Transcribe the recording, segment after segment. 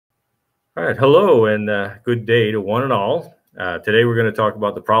All right, hello and good day to one and all. Today we're going to talk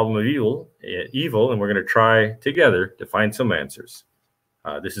about the problem of evil, and we're going to try together to find some answers.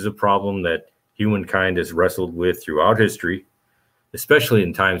 This is a problem that humankind has wrestled with throughout history, especially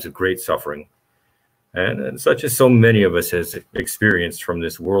in times of great suffering, and such as so many of us has experienced from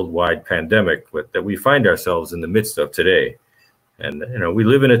this worldwide pandemic that we find ourselves in the midst of today. And we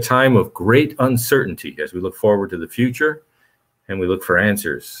live in a time of great uncertainty as we look forward to the future, and we look for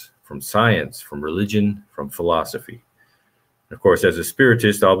answers from science, from religion, from philosophy. Of course, as a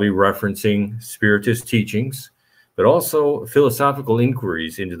Spiritist, I'll be referencing Spiritist teachings, but also philosophical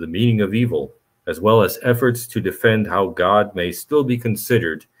inquiries into the meaning of evil, as well as efforts to defend how God may still be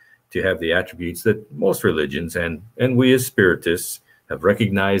considered to have the attributes that most religions and we as Spiritists have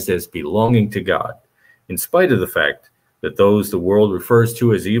recognized as belonging to God, in spite of the fact that those the world refers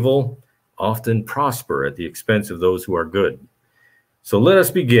to as evil often prosper at the expense of those who are good. So let us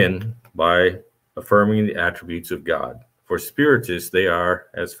begin by affirming the attributes of God. For Spiritists, they are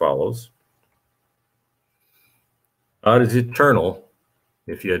as follows. God is eternal.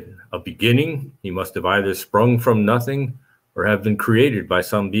 If he had a beginning, he must have either sprung from nothing or have been created by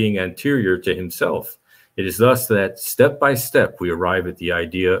some being anterior to himself. It is thus that step by step we arrive at the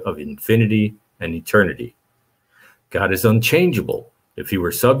idea of infinity and eternity. God is unchangeable. If he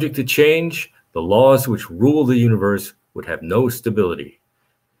were subject to change, the laws which rule the universe would have no stability.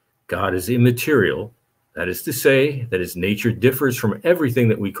 God is immaterial. That is to say, that his nature differs from everything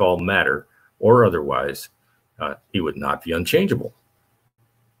that we call matter, or otherwise, he would not be unchangeable,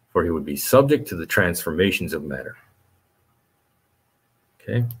 for he would be subject to the transformations of matter.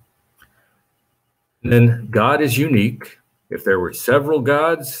 Okay. And then God is unique. If there were several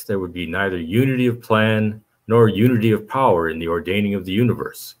gods, there would be neither unity of plan nor unity of power in the ordaining of the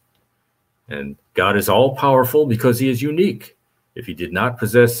universe. And God is all-powerful because he is unique. If he did not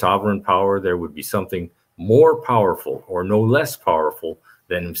possess sovereign power, there would be something more powerful or no less powerful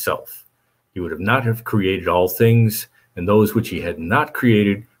than himself. He would not have created all things, and those which he had not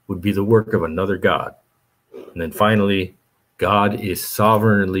created would be the work of another God. And then finally, God is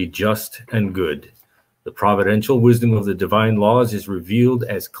sovereignly just and good. The providential wisdom of the divine laws is revealed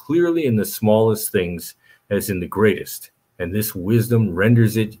as clearly in the smallest things as in the greatest. And this wisdom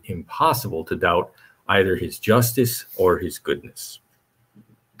renders it impossible to doubt either his justice or his goodness.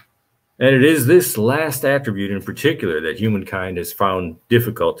 And it is this last attribute in particular that humankind has found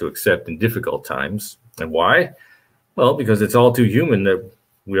difficult to accept in difficult times. And why? Well, because it's all too human that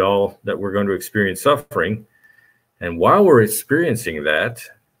we're going to experience suffering. And while we're experiencing that,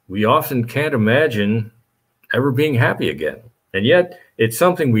 we often can't imagine ever being happy again. And yet, it's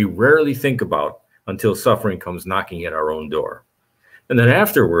something we rarely think about until suffering comes knocking at our own door. And then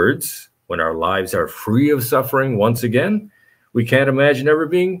afterwards, when our lives are free of suffering once again, we can't imagine ever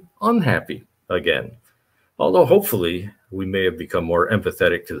being unhappy again. Although hopefully we may have become more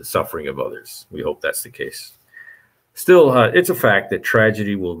empathetic to the suffering of others. We hope that's the case. Still, it's a fact that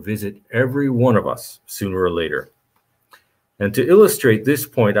tragedy will visit every one of us sooner or later. And to illustrate this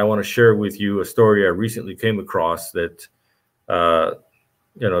point, I want to share with you a story I recently came across that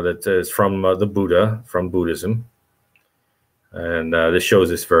that is from the Buddha, from Buddhism. And this shows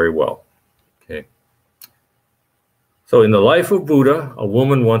this very well. Okay. So in the life of Buddha, a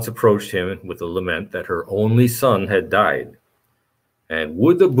woman once approached him with a lament that her only son had died. And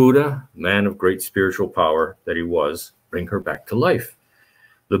would the Buddha, man of great spiritual power that he was, bring her back to life?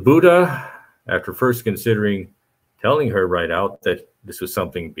 The Buddha, after first considering telling her right out that this was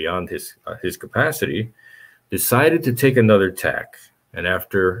something beyond his capacity, decided to take another tack. And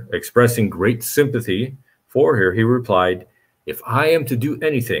after expressing great sympathy for her, he replied, "If I am to do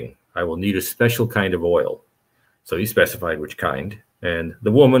anything, I will need a special kind of oil." So he specified which kind. And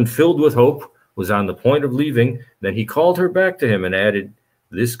the woman, filled with hope, was on the point of leaving. Then he called her back to him and added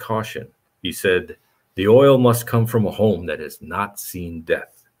this caution. He said, "The oil must come from a home that has not seen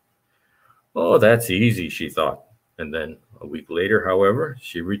death." Oh, that's easy, she thought. And then a week later, however,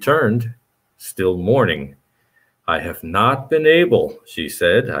 she returned, still mourning. "I have not been able," she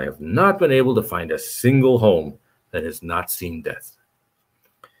said, "I have not been able to find a single home that has not seen death."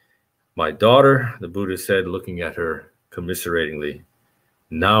 "My daughter," the Buddha said, looking at her commiseratingly,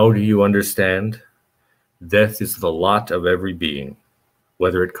 "now do you understand? Death is the lot of every being.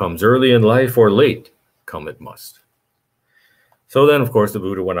 Whether it comes early in life or late, come it must." So then, of course, the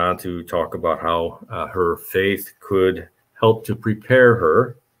Buddha went on to talk about how her faith could help to prepare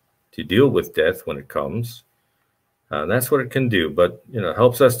her to deal with death when it comes. That's what it can do, but it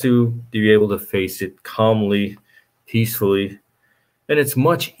helps us to be able to face it calmly, peacefully, and it's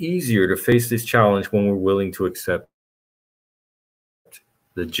much easier to face this challenge when we're willing to accept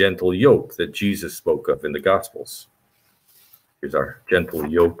the gentle yoke that Jesus spoke of in the Gospels. Here's our gentle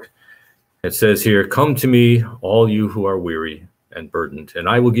yoke. It says here, "Come to me, all you who are weary and burdened, and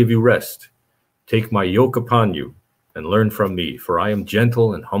I will give you rest. Take my yoke upon you and learn from me, for I am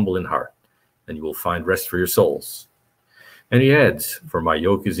gentle and humble in heart, and you will find rest for your souls." And he adds, "For my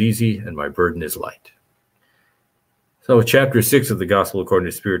yoke is easy and my burden is light." So chapter 6 of the Gospel according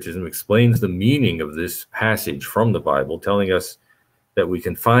to Spiritism explains the meaning of this passage from the Bible, telling us that we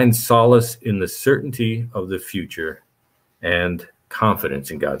can find solace in the certainty of the future and confidence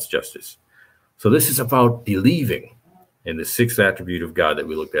in God's justice. So this is about believing in the sixth attribute of God that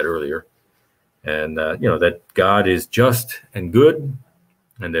we looked at earlier, and that God is just and good,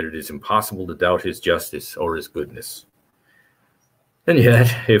 and that it is impossible to doubt his justice or his goodness. And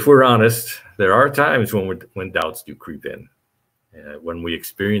yet, if we're honest, there are times when doubts do creep in, when we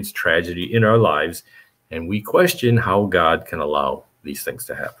experience tragedy in our lives, and we question how God can allow these things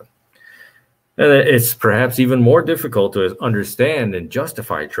to happen. And it's perhaps even more difficult to understand and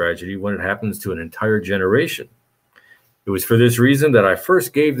justify tragedy when it happens to an entire generation. It was for this reason that I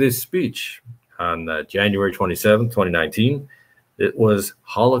first gave this speech on January 27, 2019. It was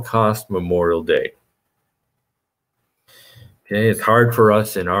Holocaust Memorial Day. Okay, it's hard for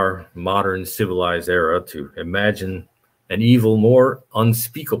us in our modern civilized era to imagine an evil more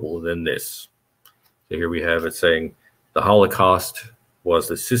unspeakable than this. So here we have it saying, "The Holocaust was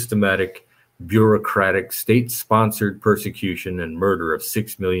the systematic, bureaucratic, state-sponsored persecution and murder of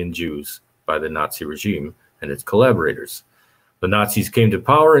 6 million Jews by the Nazi regime and its collaborators. The Nazis came to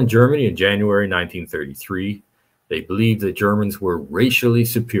power in Germany in January 1933. They believed that Germans were racially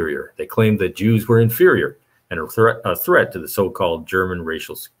superior. They claimed that Jews were inferior and a threat to the so-called German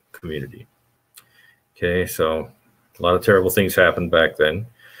racial community." Okay, so a lot of terrible things happened back then.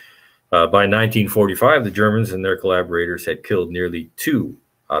 By 1945, the Germans and their collaborators had killed nearly 2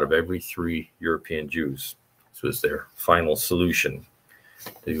 out of every 3 European Jews. This was their final solution,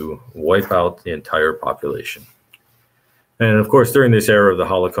 to wipe out the entire population. And of course, during this era of the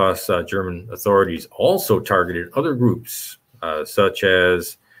Holocaust, German authorities also targeted other groups, such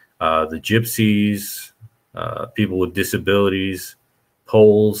as the Gypsies, people with disabilities,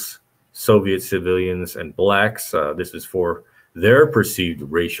 Poles, Soviet civilians, and blacks. This is for their perceived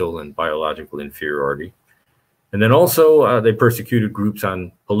racial and biological inferiority. And then also they persecuted groups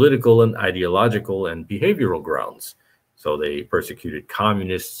on political and ideological and behavioral grounds. So they persecuted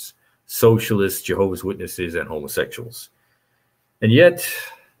communists, socialists, Jehovah's Witnesses, and homosexuals. And yet,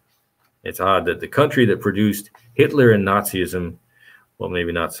 it's odd that the country that produced Hitler and Nazism, well,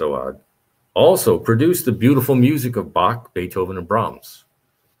 maybe not so odd, also produced the beautiful music of Bach, Beethoven, and Brahms.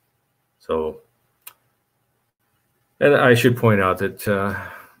 So, and I should point out that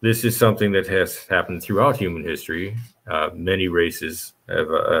this is something that has happened throughout human history. Many races have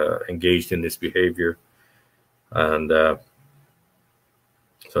engaged in this behavior. And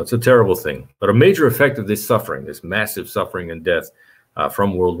so it's a terrible thing. But a major effect of this suffering, this massive suffering and death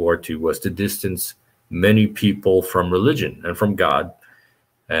from World War II, was to distance many people from religion and from God.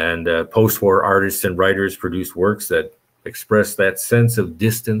 And post-war artists and writers produced works that express that sense of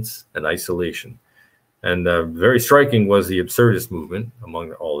distance and isolation. And very striking was the absurdist movement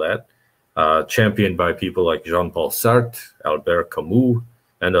among all that, championed by people like Jean-Paul Sartre, Albert Camus,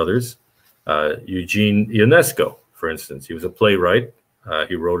 and others. Eugene Ionesco, for instance, he was a playwright.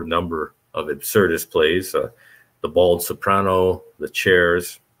 He wrote a number of absurdist plays, The Bald Soprano, The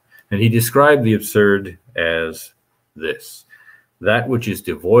Chairs, and he described the absurd as this: that which is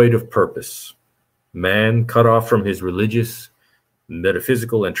devoid of purpose, man cut off from his religious,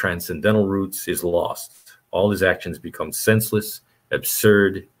 metaphysical, and transcendental roots is lost. All his actions become senseless,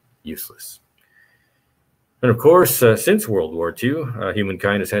 absurd, useless. And of course, since World War II,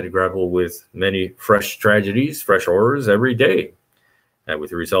 humankind has had to grapple with many fresh tragedies, fresh horrors every day,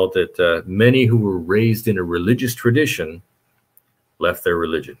 with the result that many who were raised in a religious tradition left their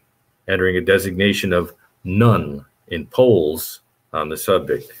religion, entering a designation of none in polls on the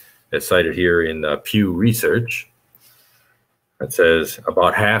subject, as cited here in Pew Research. It says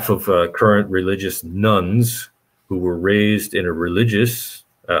about half of current religious nuns who were raised in a religion,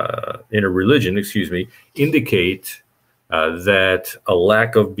 indicate that a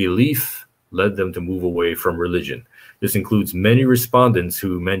lack of belief led them to move away from religion. This includes many respondents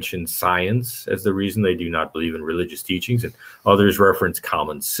who mention science as the reason they do not believe in religious teachings, and others reference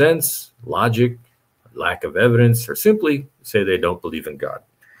common sense, logic, lack of evidence, or simply say they don't believe in God.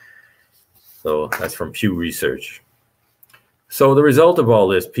 So that's from Pew Research. So the result of all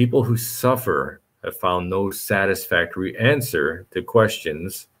this, people who suffer have found no satisfactory answer to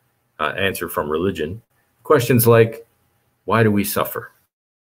questions, answer from religion. Questions like, why do we suffer?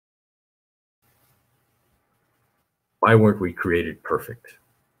 Why weren't we created perfect?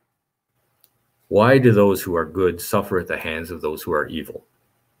 Why do those who are good suffer at the hands of those who are evil?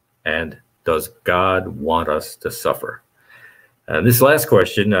 And does God want us to suffer? And this last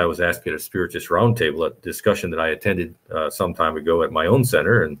question I was asked at a Spiritist roundtable, a discussion that I attended some time ago at my own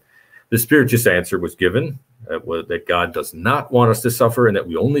center. And the Spiritist answer was given that God does not want us to suffer, and that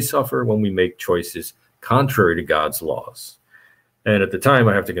we only suffer when we make choices contrary to God's laws. And at the time,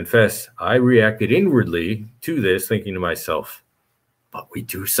 I have to confess, I reacted inwardly to this, thinking to myself, but we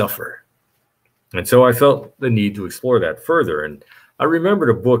do suffer. And so I felt the need to explore that further. And I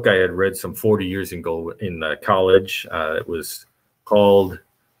remembered a book I had read some 40 years ago in college. It was called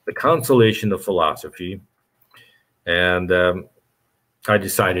The Consolation of Philosophy. And I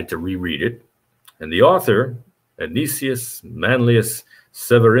decided to reread it. And the author, Anicius Manlius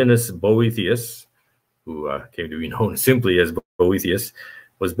Severinus Boethius, who came to be known simply as Boethius,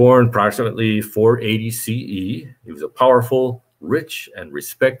 was born approximately 480 CE. He was a powerful, rich, and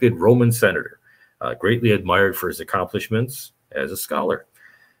respected Roman senator, greatly admired for his accomplishments as a scholar.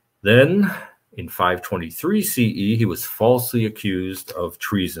 Then, in 523 CE, he was falsely accused of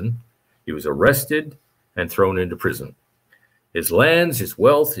treason. He was arrested and thrown into prison. His lands, his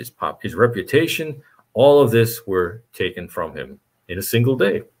wealth, his reputation, all of this were taken from him in a single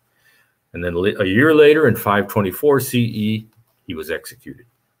day. And then a year later, in 524 CE, he was executed.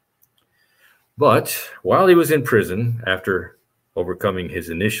 But while he was in prison, after overcoming his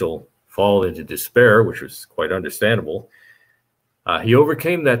initial fall into despair, which was quite understandable, he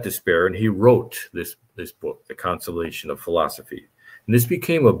overcame that despair and he wrote this book, The Consolation of Philosophy. And this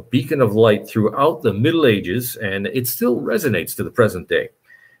became a beacon of light throughout the Middle Ages, and it still resonates to the present day.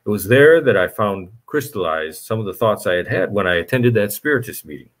 It was there that I found crystallized some of the thoughts I had had when I attended that Spiritist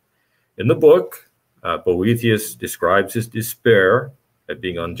meeting. In the book, Boethius describes his despair at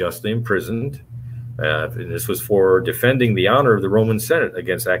being unjustly imprisoned. And this was for defending the honor of the Roman Senate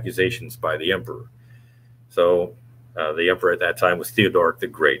against accusations by the emperor. So the emperor at that time was Theodoric the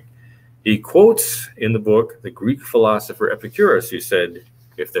Great. He quotes in the book the Greek philosopher Epicurus, who said,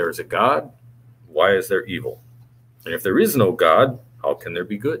 "If there is a God, why is there evil? And if there is no God, how can there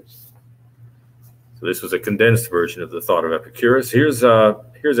be good?" So this was a condensed version of the thought of Epicurus. Here's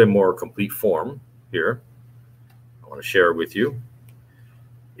a more complete form here. I want to share with you.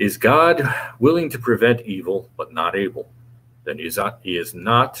 Is God willing to prevent evil but not able? Then he is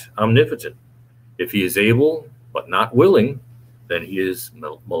not omnipotent. If he is able but not willing, then he is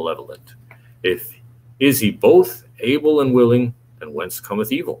malevolent. Is he both able and willing, then whence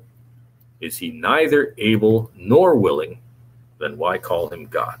cometh evil? Is he neither able nor willing, then why call him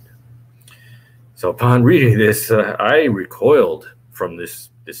God? So upon reading this, I recoiled from this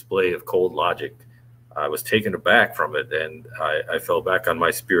display of cold logic. I was taken aback from it, and I fell back on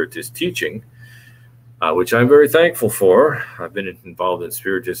my Spiritist teaching, which I'm very thankful for. I've been involved in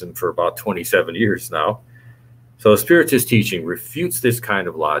Spiritism for about 27 years now. So Spiritist teaching refutes this kind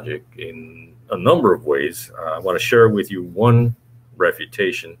of logic in a number of ways. I want to share with you one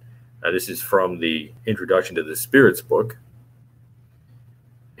refutation. This is from the Introduction to the Spirits book.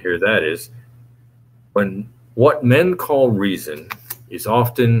 Here that is. When what men call reason is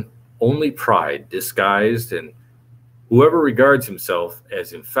often only pride disguised, and whoever regards himself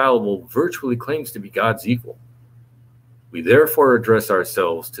as infallible virtually claims to be God's equal. We therefore address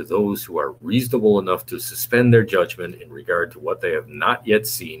ourselves to those who are reasonable enough to suspend their judgment in regard to what they have not yet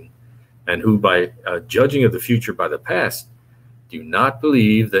seen, and who, by judging of the future by the past, do not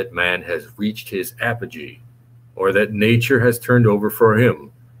believe that man has reached his apogee, or that nature has turned over for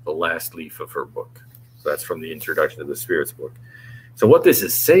him the last leaf of her book. So that's from the Introduction to the Spirits book. So what this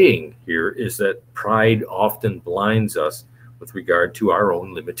is saying here is that pride often blinds us with regard to our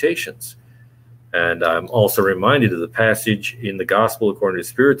own limitations. And I'm also reminded of the passage in the Gospel according to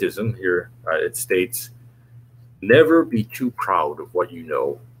Spiritism. Here it states, "Never be too proud of what you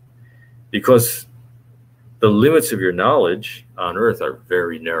know, because the limits of your knowledge on earth are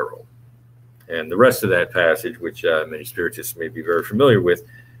very narrow." And the rest of that passage, which many Spiritists may be very familiar with,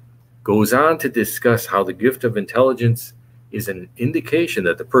 goes on to discuss how the gift of intelligence is an indication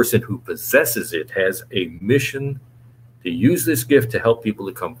that the person who possesses it has a mission to use this gift to help people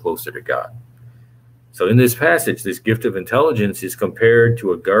to come closer to God. So in this passage, this gift of intelligence is compared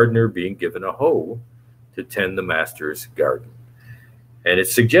to a gardener being given a hoe to tend the master's garden. And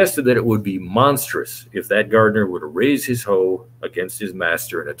it's suggested that it would be monstrous if that gardener were to raise his hoe against his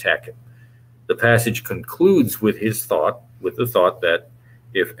master and attack him. The passage concludes with the thought that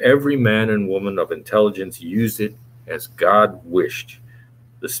if every man and woman of intelligence used it as God wished,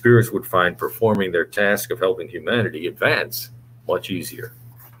 the spirits would find performing their task of helping humanity advance much easier.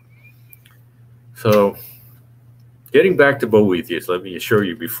 So Getting back to Boethius, let me assure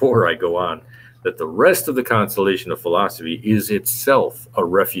you before I go on that the rest of the Consolation of Philosophy is itself a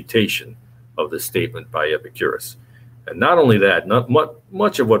refutation of the statement by Epicurus. And not only that, not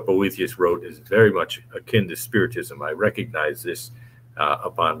much of what Boethius wrote is very much akin to Spiritism. I recognize this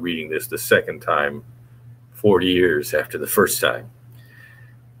upon reading this the second time, 40 years after the first time.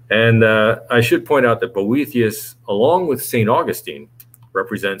 And I should point out that Boethius, along with St. Augustine,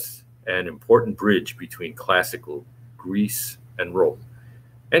 represents an important bridge between classical Greece and Rome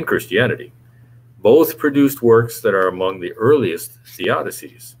and Christianity. Both produced works that are among the earliest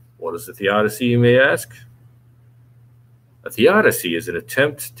theodicies. What is a theodicy, you may ask? A theodicy is an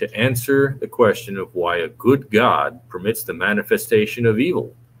attempt to answer the question of why a good God permits the manifestation of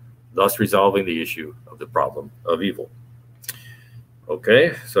evil, thus resolving the issue of the problem of evil.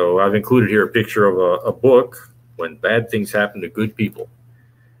 Okay, so I've included here a picture of a book, When Bad Things Happen to Good People.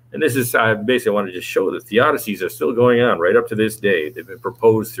 And this is, I basically want to just show that theodicies are still going on right up to this day. They've been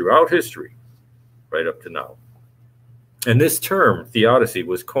proposed throughout history, right up to now. And this term, theodicy,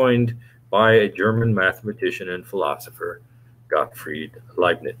 was coined by a German mathematician and philosopher, Gottfried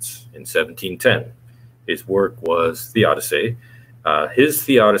Leibniz, in 1710. His work was Theodicy. His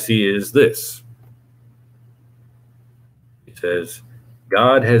theodicy is this. He says,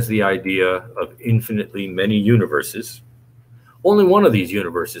 God has the idea of infinitely many universes. Only one of these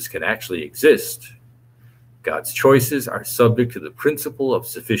universes can actually exist. God's choices are subject to the principle of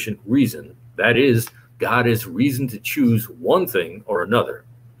sufficient reason. That is, God has reason to choose one thing or another.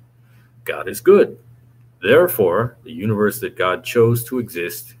 God is good. Therefore, the universe that God chose to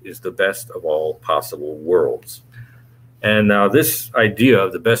exist is the best of all possible worlds. And now this idea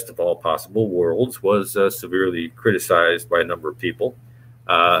of the best of all possible worlds was severely criticized by a number of people,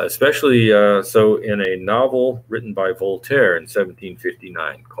 especially so in a novel written by Voltaire in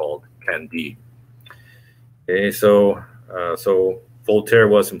 1759 called Candide. Okay, so Voltaire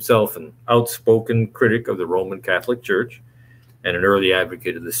was himself an outspoken critic of the Roman Catholic Church and an early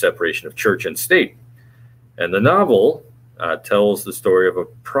advocate of the separation of church and state. And the novel tells the story of a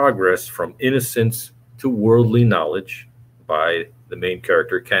progress from innocence to worldly knowledge by the main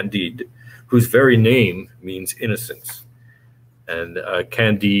character, Candide, whose very name means innocence. And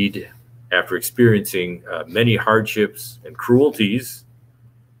Candide, after experiencing many hardships and cruelties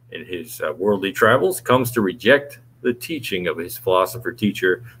in his worldly travels, comes to reject the teaching of his philosopher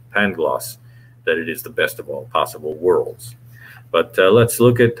teacher, Pangloss, that it is the best of all possible worlds. But let's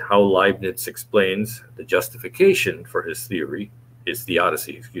look at how Leibniz explains the justification for his theory, his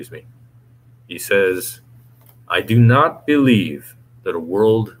theodicy, excuse me. He says, I do not believe that a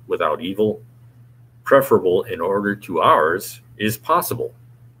world without evil, preferable in order to ours, is possible.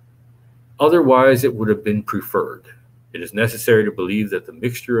 Otherwise, it would have been preferred. It is necessary to believe that the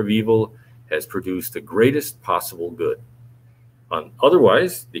mixture of evil has produced the greatest possible good.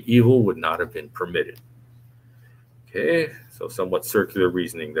 Otherwise, the evil would not have been permitted. Okay, so somewhat circular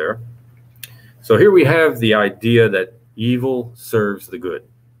reasoning there. So here we have the idea that evil serves the good.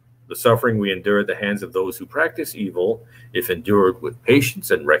 The suffering we endure at the hands of those who practice evil, if endured with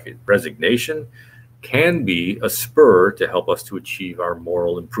patience and resignation, can be a spur to help us to achieve our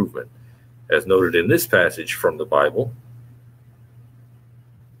moral improvement. As noted in this passage from the Bible,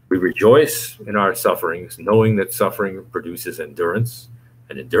 we rejoice in our sufferings, knowing that suffering produces endurance,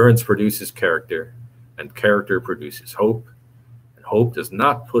 and endurance produces character, and character produces hope, and hope does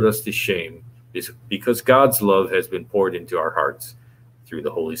not put us to shame because God's love has been poured into our hearts through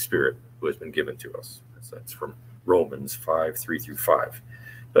the Holy Spirit who has been given to us. That's from Romans 5, 3-5.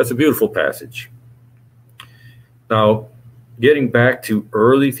 That's a beautiful passage. Now, getting back to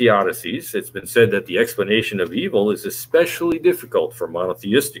early theodicies, it's been said that the explanation of evil is especially difficult for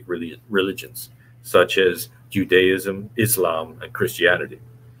monotheistic religions, such as Judaism, Islam, and Christianity.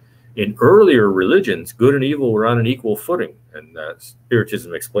 In earlier religions, good and evil were on an equal footing, and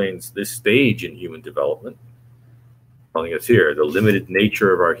Spiritism explains this stage in human development. Telling us here, the limited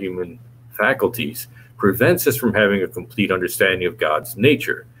nature of our human faculties prevents us from having a complete understanding of God's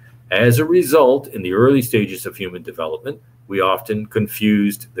nature. As a result, in the early stages of human development, we often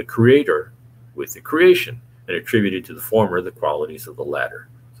confused the Creator with the creation and attributed to the former the qualities of the latter.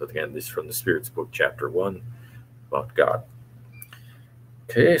 So again, this is from the Spirit's Book, Chapter 1, about God.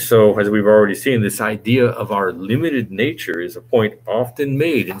 Okay, so as we've already seen, this idea of our limited nature is a point often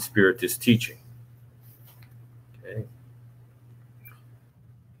made in Spiritist teaching. Okay.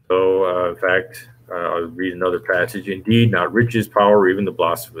 So, in fact, I'll read another passage. Indeed, not riches, power, or even the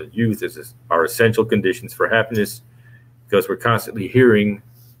blossom of youth are essential conditions for happiness, because we're constantly hearing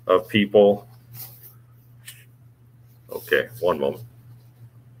of people. Okay, one moment.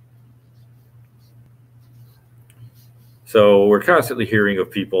 So we're constantly hearing of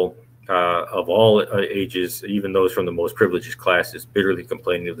people of all ages, even those from the most privileged classes, bitterly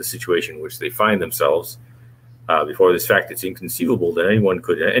complaining of the situation in which they find themselves. Before this fact, it's inconceivable that anyone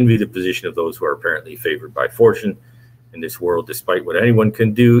could envy the position of those who are apparently favored by fortune. In this world, despite what anyone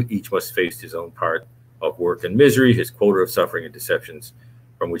can do, each must face his own part of work and misery, his quota of suffering and deceptions,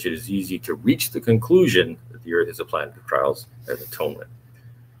 from which it is easy to reach the conclusion that the earth is a planet of trials and atonement.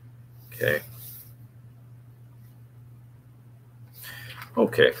 Okay.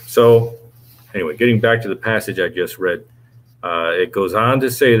 Okay, so anyway, getting back to the passage I just read, it goes on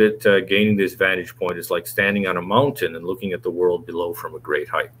to say that gaining this vantage point is like standing on a mountain and looking at the world below from a great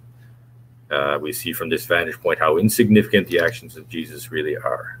height. We see from this vantage point how insignificant the actions of Jesus really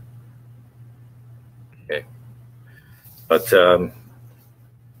are. Okay, but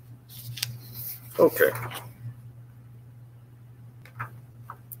okay.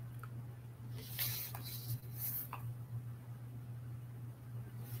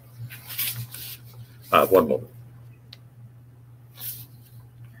 One moment.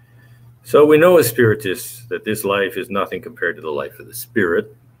 So we know as Spiritists that this life is nothing compared to the life of the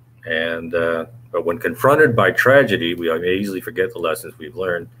spirit. And but when confronted by tragedy, we may easily forget the lessons we've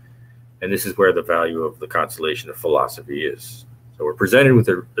learned. And this is where the value of the consolation of philosophy is. So we're presented with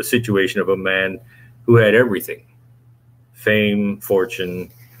the situation of a man who had everything: fame, fortune,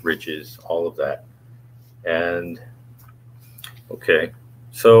 riches, all of that. And okay,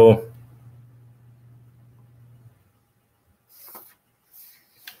 so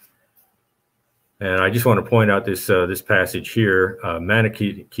and I just want to point out this this passage here,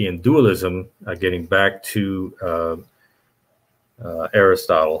 Manichaean dualism, getting back to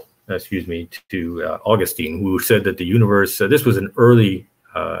Aristotle, excuse me, to Augustine, who said that the universe, this was an early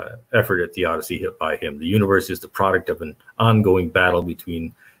effort at theodicy by him. The universe is the product of an ongoing battle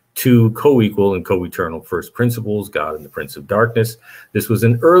between two co-equal and co-eternal first principles, God and the Prince of Darkness. This was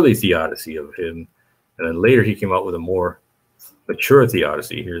an early theodicy of him. And then later he came out with a more mature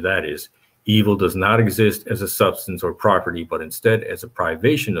theodicy. Here that is: evil does not exist as a substance or property, but instead as a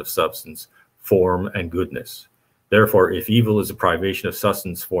privation of substance, form, and goodness. Therefore, if evil is a privation of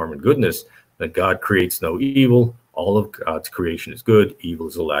substance, form, and goodness, then God creates no evil. All of God's creation is good. Evil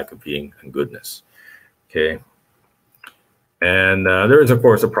is a lack of being and goodness. Okay. And there is, of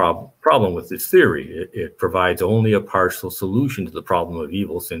course, a problem with this theory. It provides only a partial solution to the problem of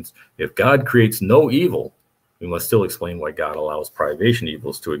evil, since if God creates no evil, we must still explain why God allows privation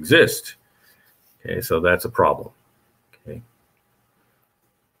evils to exist. Okay, so that's a problem. Okay.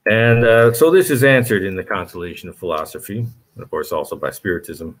 And so this is answered in the Consolation of Philosophy, and of course also by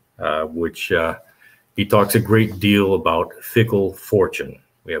Spiritism, which he talks a great deal about fickle fortune.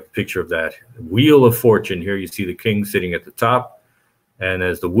 We have a picture of that wheel of fortune. Here you see the king sitting at the top, and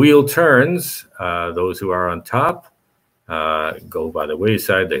as the wheel turns, those who are on top go by the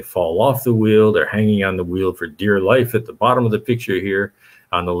wayside. They fall off the wheel. They're hanging on the wheel for dear life. At the bottom of the picture here,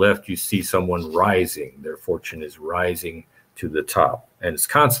 on the left, you see someone rising. Their fortune is rising to the top, and it's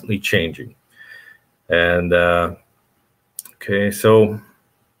constantly changing. And okay, so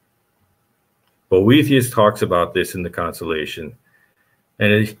Boethius talks about this in the Consolation,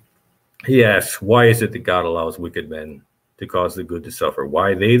 and he asks, why is it that God allows wicked men to cause the good to suffer?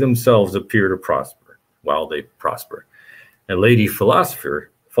 Why they themselves appear to prosper while they prosper? And Lady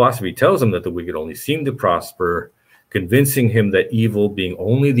Philosophy tells him that the wicked only seem to prosper, convincing him that evil, being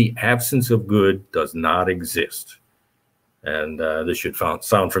only the absence of good, does not exist. And this should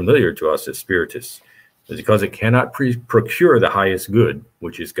sound familiar to us as Spiritists. It's because it cannot procure the highest good,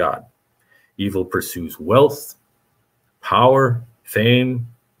 which is God. Evil pursues wealth, power, fame,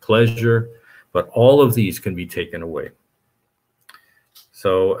 pleasure, but all of these can be taken away.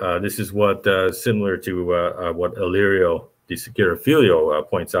 So this is what, similar to what Illyrio de Scarafilio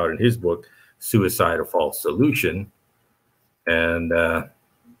points out in his book, Suicide: A False Solution. And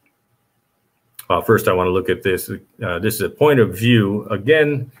first I want to look at this. This is a point of view,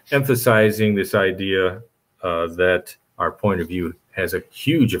 again, emphasizing this idea that our point of view has a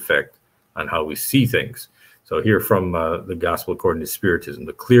huge effect on how we see things. So here from the Gospel According to Spiritism: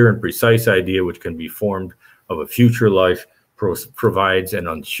 the clear and precise idea which can be formed of a future life provides an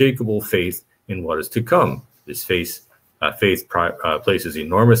unshakable faith in what is to come. This faith places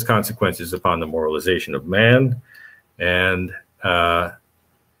enormous consequences upon the moralization of man, and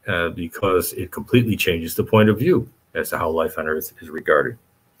because it completely changes the point of view as to how life on earth is regarded.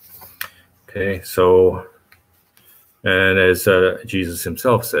 Okay, so, and as Jesus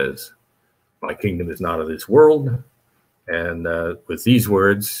himself says, my kingdom is not of this world. And with these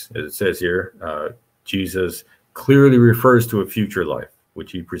words, as it says here, Jesus clearly refers to a future life,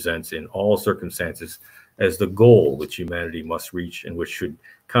 which he presents in all circumstances as the goal which humanity must reach and which should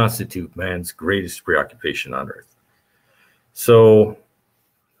constitute man's greatest preoccupation on earth. So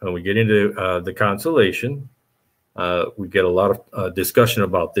when we get into the consolation, we get a lot of discussion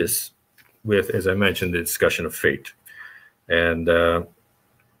about this with, as I mentioned, the discussion of fate, and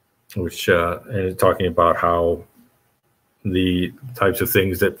talking about how the types of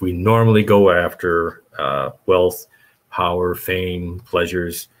things that we normally go after, wealth, power, fame,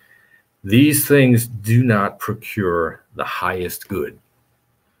 pleasures, these things do not procure the highest good,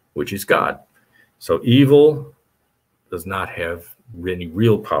 which is God. So evil does not have any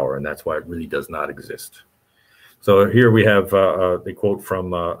real power, and that's why it really does not exist. So here we have a quote from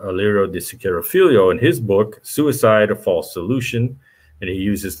Alirio de Siqueira Filho in his book, Suicide, A False Solution, and he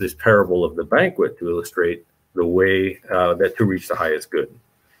uses this parable of the banquet to illustrate the way that to reach the highest good.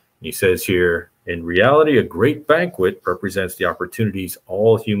 He says here, in reality, a great banquet represents the opportunities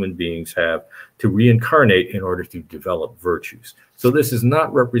all human beings have to reincarnate in order to develop virtues. So this is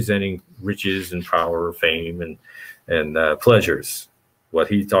not representing riches and power, fame, and pleasures. What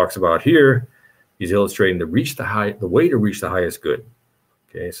he talks about here, he's illustrating the way to reach the highest good.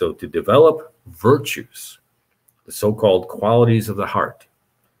 Okay, so to develop virtues, the so-called qualities of the heart,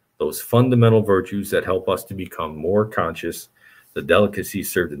 those fundamental virtues that help us to become more conscious. The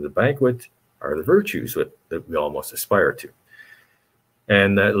delicacies served in the banquet are the virtues that we all must aspire to.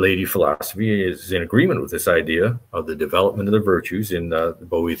 And that Lady Philosophy is in agreement with this idea of the development of the virtues in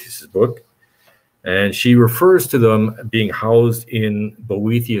Boethius' book. And she refers to them being housed in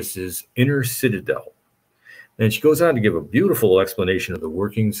Boethius' inner citadel. And she goes on to give a beautiful explanation of the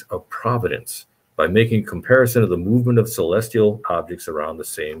workings of providence by making a comparison of the movement of celestial objects around the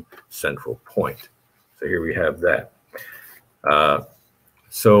same central point. So here we have that.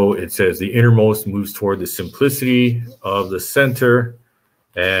 So it says the innermost moves toward the simplicity of the center,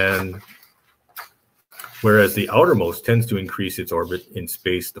 and whereas the outermost tends to increase its orbit in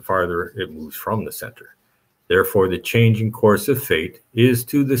space the farther it moves from the center. Therefore, the changing course of fate is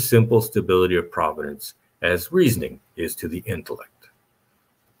to the simple stability of providence as reasoning is to the intellect.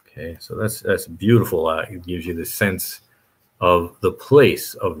 Okay, so that's beautiful. It gives you the sense of the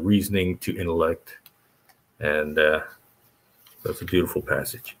place of reasoning to intellect, and that's a beautiful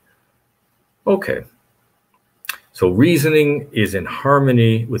passage. Okay, so reasoning is in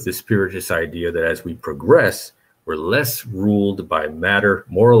harmony with the Spiritist idea that as we progress, we're less ruled by matter,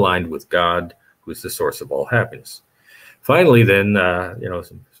 more aligned with God, who is the source of all happiness. Finally, then,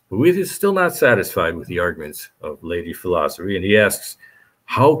 Boethius is still not satisfied with the arguments of Lady Philosophy, and he asks,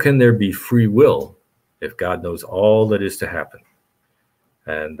 how can there be free will if God knows all that is to happen?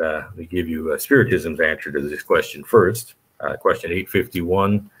 And we give you Spiritism's answer to this question first. Question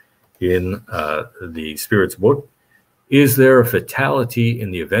 851 in the Spirit's book. Is there a fatality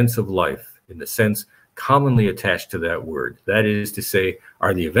in the events of life in the sense commonly attached to that word? That is to say,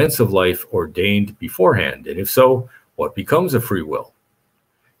 are the events of life ordained beforehand? And if so, what becomes a free will?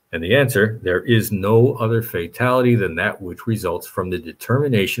 And the answer, there is no other fatality than that which results from the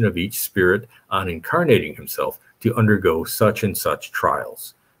determination of each spirit on incarnating himself to undergo such and such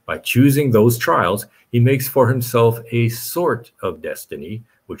trials. By choosing those trials, he makes for himself a sort of destiny,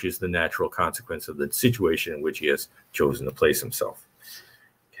 which is the natural consequence of the situation in which he has chosen to place himself.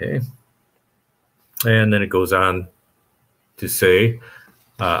 Okay. And then it goes on to say,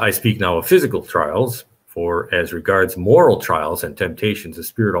 I speak now of physical trials, for as regards moral trials and temptations, the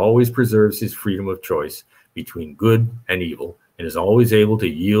spirit always preserves his freedom of choice between good and evil, and is always able to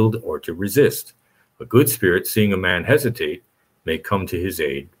yield or to resist. A good spirit, seeing a man hesitate, may come to his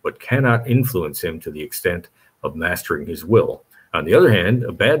aid, but cannot influence him to the extent of mastering his will. On the other hand,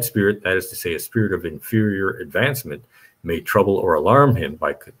 a bad spirit, that is to say, a spirit of inferior advancement, may trouble or alarm him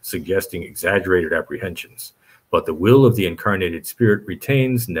by suggesting exaggerated apprehensions. But the will of the incarnated spirit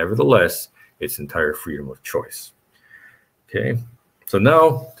retains, nevertheless, its entire freedom of choice. Okay, so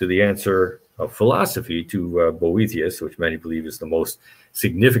now to the answer of philosophy to Boethius, which many believe is the most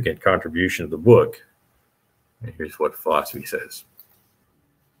significant contribution of the book. And here's what philosophy says.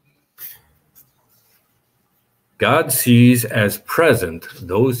 God sees as present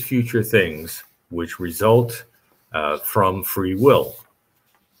those future things which result from free will.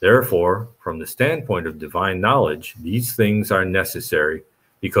 Therefore, from the standpoint of divine knowledge, these things are necessary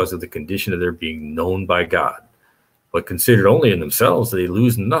because of the condition of their being known by God. But considered only in themselves, they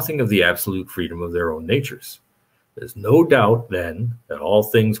lose nothing of the absolute freedom of their own natures. There's no doubt, then, that all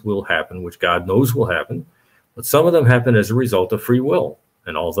things will happen which God knows will happen, but some of them happen as a result of free will.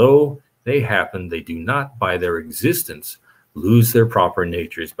 And although they happen, they do not, by their existence, lose their proper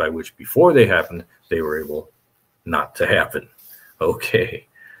natures by which before they happened, they were able not to happen. Okay,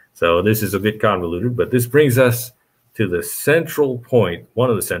 So this is a bit convoluted, but this brings us to the central point, one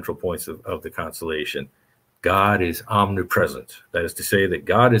of the central points of the constellation. God is omnipresent. That is to say that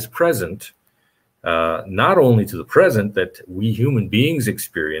God is present not only to the present that we human beings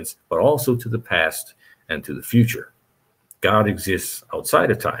experience, but also to the past and to the future. God exists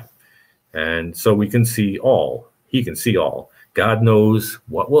outside of time. And so we can see all. He can see all. God knows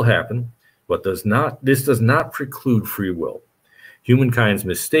what will happen, but this does not preclude free will. Humankind's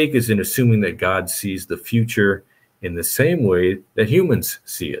mistake is in assuming that God sees the future in the same way that humans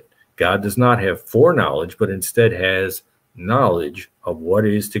see it. God does not have foreknowledge, but instead has knowledge of what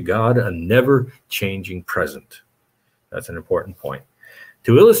is to God a never-changing present. That's an important point.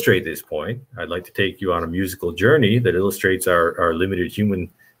 To illustrate this point, I'd like to take you on a musical journey that illustrates our limited human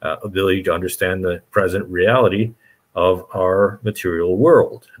ability to understand the present reality of our material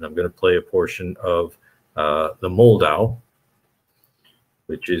world. And I'm going to play a portion of the Moldau,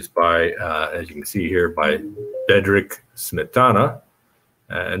 which is by, as you can see here, by Bedřich Smetana.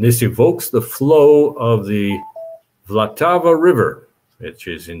 And this evokes the flow of the Vltava River, which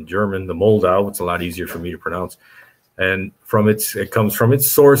is in German, the Moldau. It's a lot easier for me to pronounce. And it comes from its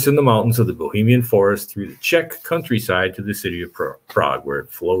source in the mountains of the Bohemian forest through the Czech countryside to the city of Prague, where it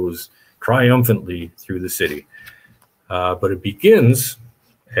flows triumphantly through the city. But it begins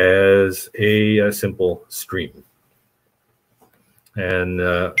as a simple stream. And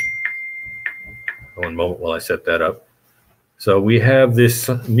one moment while I set that up. So we have this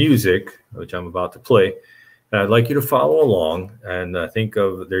music, which I'm about to play. And I'd like you to follow along and think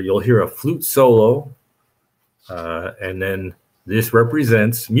of there. You'll hear a flute solo. And then this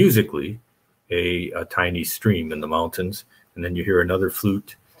represents musically a tiny stream in the mountains. And then you hear another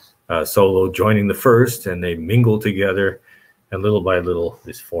flute solo joining the first, and they mingle together. And little by little,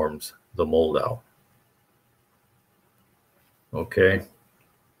 this forms the Moldau. Okay.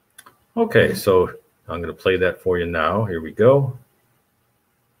 Okay, so I'm going to play that for you now. Here we go.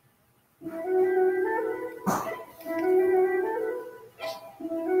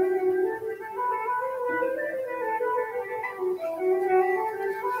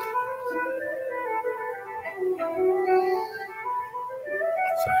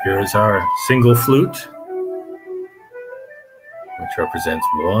 So here's our single flute, which represents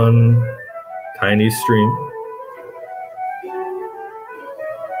one tiny stream.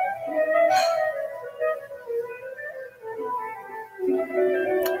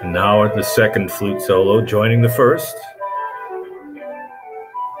 And now at the second flute solo, joining the first.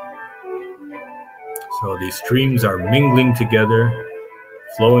 So these streams are mingling together,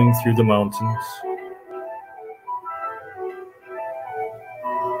 flowing through the mountains.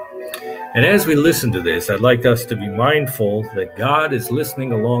 And as we listen to this, I'd like us to be mindful that God is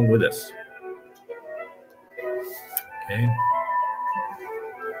listening along with us. Okay.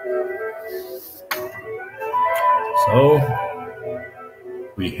 So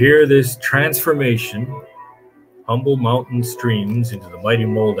we hear this transformation, humble mountain streams into the mighty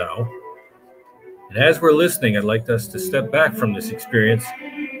Moldau. And as we're listening, I'd like us to step back from this experience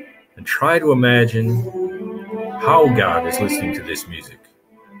and try to imagine how God is listening to this music.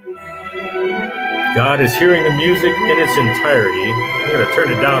 God is hearing the music in its entirety. I'm going to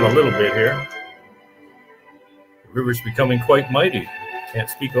turn it down a little bit here. The river's becoming quite mighty. Can't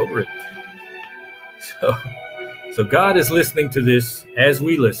speak over it. So God is listening to this as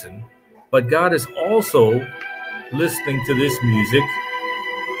we listen, but God is also listening to this music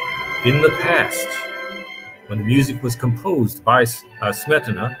in the past. When the music was composed by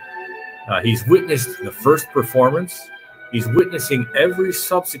Smetana, he's witnessed the first performance. He's witnessing every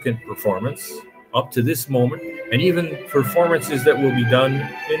subsequent performance up to this moment, and even performances that will be done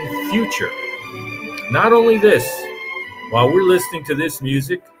in future. Not only this, while we're listening to this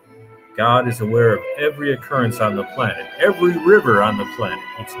music, God is aware of every occurrence on the planet, every river on the planet,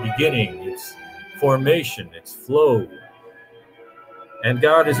 its beginning, its formation, its flow. And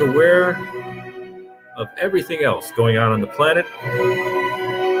God is aware of everything else going on the planet.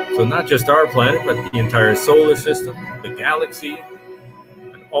 So not just our planet, but the entire solar system, the galaxy,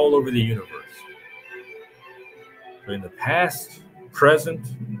 and all over the universe. So in the past, present,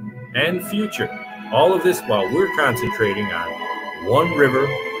 and future, all of this while we're concentrating on one river,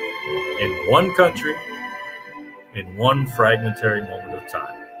 in one country, in one fragmentary moment of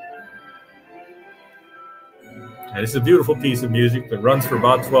time. And it's a beautiful piece of music that runs for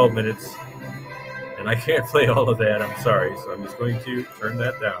about 12 minutes. And I can't play all of that, I'm sorry. So I'm just going to turn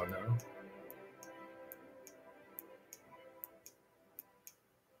that down now.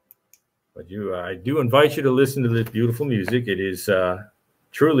 But I do invite you to listen to this beautiful music. It is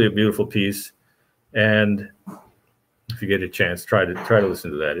truly a beautiful piece. And if you get a chance, try to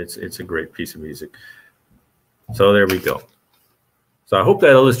listen to that. It's a great piece of music. So there we go. So I hope that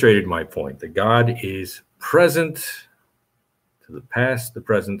illustrated my point, that God is present to the past, the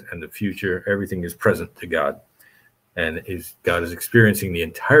present, and the future. Everything is present to God. And God is experiencing the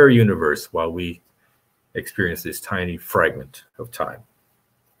entire universe while we experience this tiny fragment of time.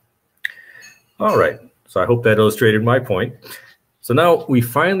 All right. So I hope that illustrated my point. So now we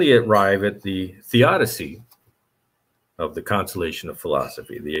finally arrive at the theodicy of the consolation of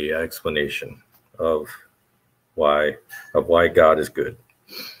philosophy, the explanation of why God is good.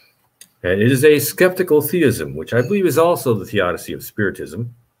 And it is a skeptical theism, which I believe is also the theodicy of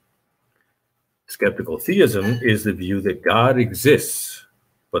Spiritism. Skeptical theism is the view that God exists,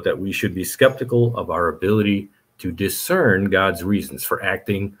 but that we should be skeptical of our ability to discern God's reasons for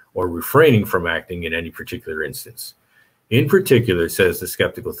acting or refraining from acting in any particular instance. In particular, says the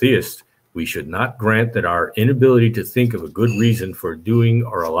skeptical theist, we should not grant that our inability to think of a good reason for doing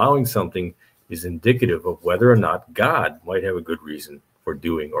or allowing something is indicative of whether or not God might have a good reason for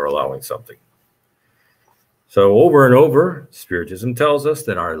doing or allowing something. So over and over, Spiritism tells us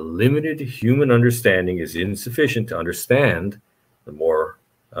that our limited human understanding is insufficient to understand the more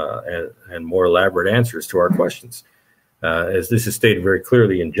and more elaborate answers to our questions. As this is stated very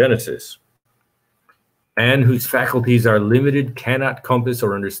clearly in Genesis, man whose faculties are limited cannot compass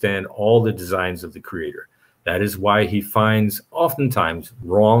or understand all the designs of the Creator. That is why he finds oftentimes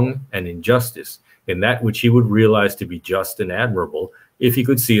wrong and injustice in that which he would realize to be just and admirable if he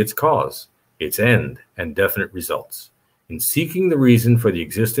could see its cause, its end, and definite results. In seeking the reason for the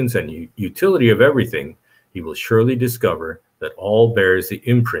existence and utility of everything, he will surely discover that all bears the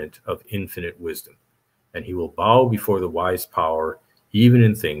imprint of infinite wisdom, and he will bow before the wise power, even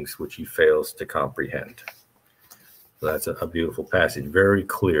in things which he fails to comprehend. So that's a beautiful passage, very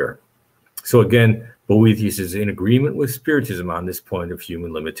clear. So again, Boethius is in agreement with Spiritism on this point of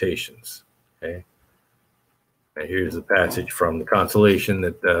human limitations. Okay. And here's a passage from the Consolation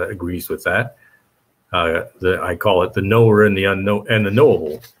that agrees with that. I call it the knower and the unknown and the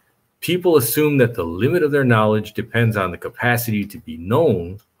knowable. People assume that the limit of their knowledge depends on the capacity to be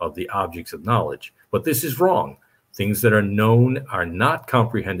known of the objects of knowledge, but this is wrong. Things that are known are not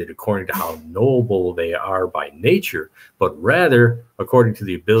comprehended according to how knowable they are by nature, but rather according to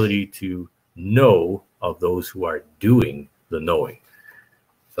the ability to know of those who are doing the knowing.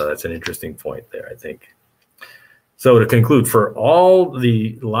 So that's an interesting point there, I think. So to conclude, for all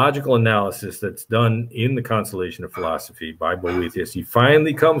the logical analysis that's done in the Consolation of Philosophy by Boethius, he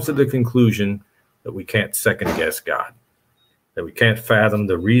finally comes to the conclusion that we can't second guess God, that we can't fathom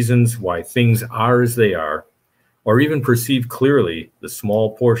the reasons why things are as they are, or even perceive clearly the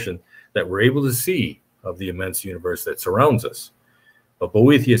small portion that we're able to see of the immense universe that surrounds us. But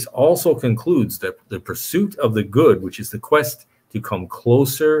Boethius also concludes that the pursuit of the good, which is the quest to come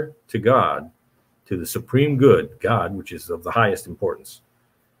closer to God, to the supreme good, God, which is of the highest importance,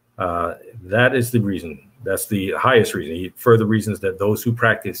 that is the reason. That's the highest reason. He further reasons that those who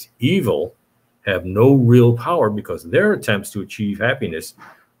practice evil have no real power because their attempts to achieve happiness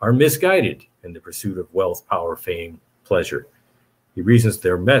are misguided in the pursuit of wealth, power, fame, pleasure. He reasons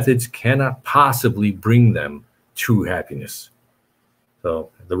their methods cannot possibly bring them true happiness.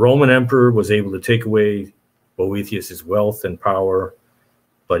 So the Roman emperor was able to take away Boethius's wealth and power,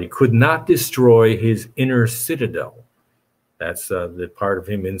 but he could not destroy his inner citadel. That's the part of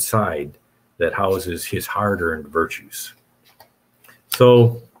him inside that houses his hard-earned virtues.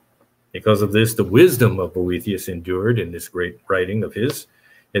 So because of this, the wisdom of Boethius endured in this great writing of his.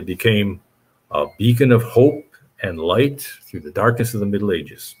 It became a beacon of hope and light through the darkness of the Middle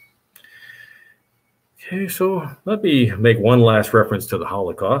Ages. Okay, so let me make one last reference to the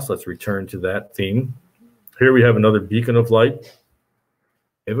Holocaust. Let's return to that theme. Here we have another beacon of light,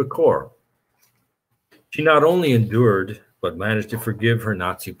 Eva Kor. She not only endured, but managed to forgive her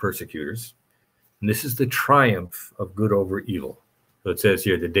Nazi persecutors. And this is the triumph of good over evil. So it says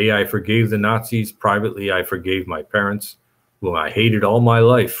here, the day I forgave the Nazis, privately I forgave my parents, whom I hated all my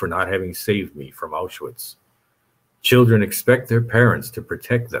life for not having saved me from Auschwitz. Children expect their parents to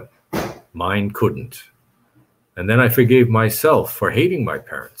protect them. Mine couldn't. And then I forgave myself for hating my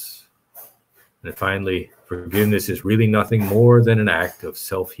parents. And finally, forgiveness is really nothing more than an act of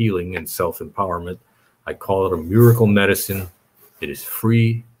self-healing and self-empowerment. I call it a miracle medicine. It is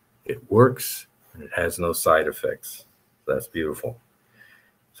free, it works, and it has no side effects. That's beautiful.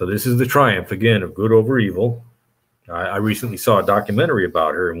 So this is the triumph, again, of good over evil. I recently saw a documentary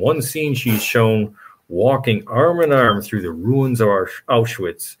about her. In one scene, she's shown walking arm in arm through the ruins of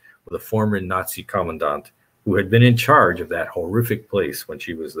Auschwitz with a former Nazi commandant who had been in charge of that horrific place when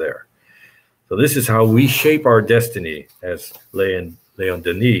she was there. So this is how we shape our destiny, as Leon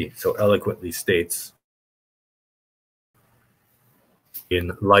Denis so eloquently states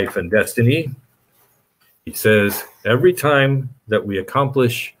in Life and Destiny. He says, every time that we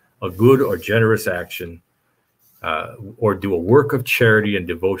accomplish a good or generous action, or do a work of charity and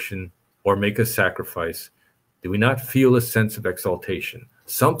devotion, or make a sacrifice, do we not feel a sense of exaltation?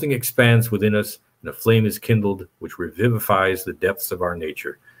 Something expands within us, and a flame is kindled, which revivifies the depths of our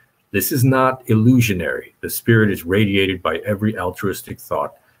nature. This is not illusionary. The spirit is radiated by every altruistic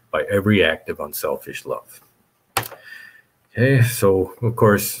thought, by every act of unselfish love. Okay, so of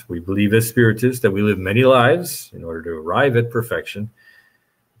course, we believe as Spiritists that we live many lives in order to arrive at perfection.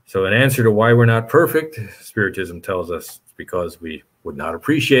 So in answer to why we're not perfect, Spiritism tells us it's because we would not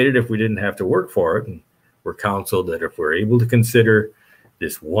appreciate it if we didn't have to work for it. And we're counseled that if we're able to consider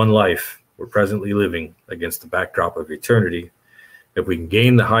this one life we're presently living against the backdrop of eternity, if we can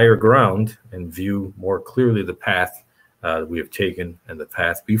gain the higher ground and view more clearly the path that we have taken and the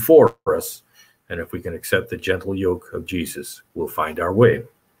path before us, and if we can accept the gentle yoke of Jesus, we'll find our way.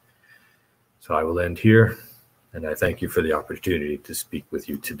 So I will end here, and I thank you for the opportunity to speak with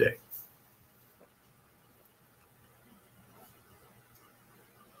you today.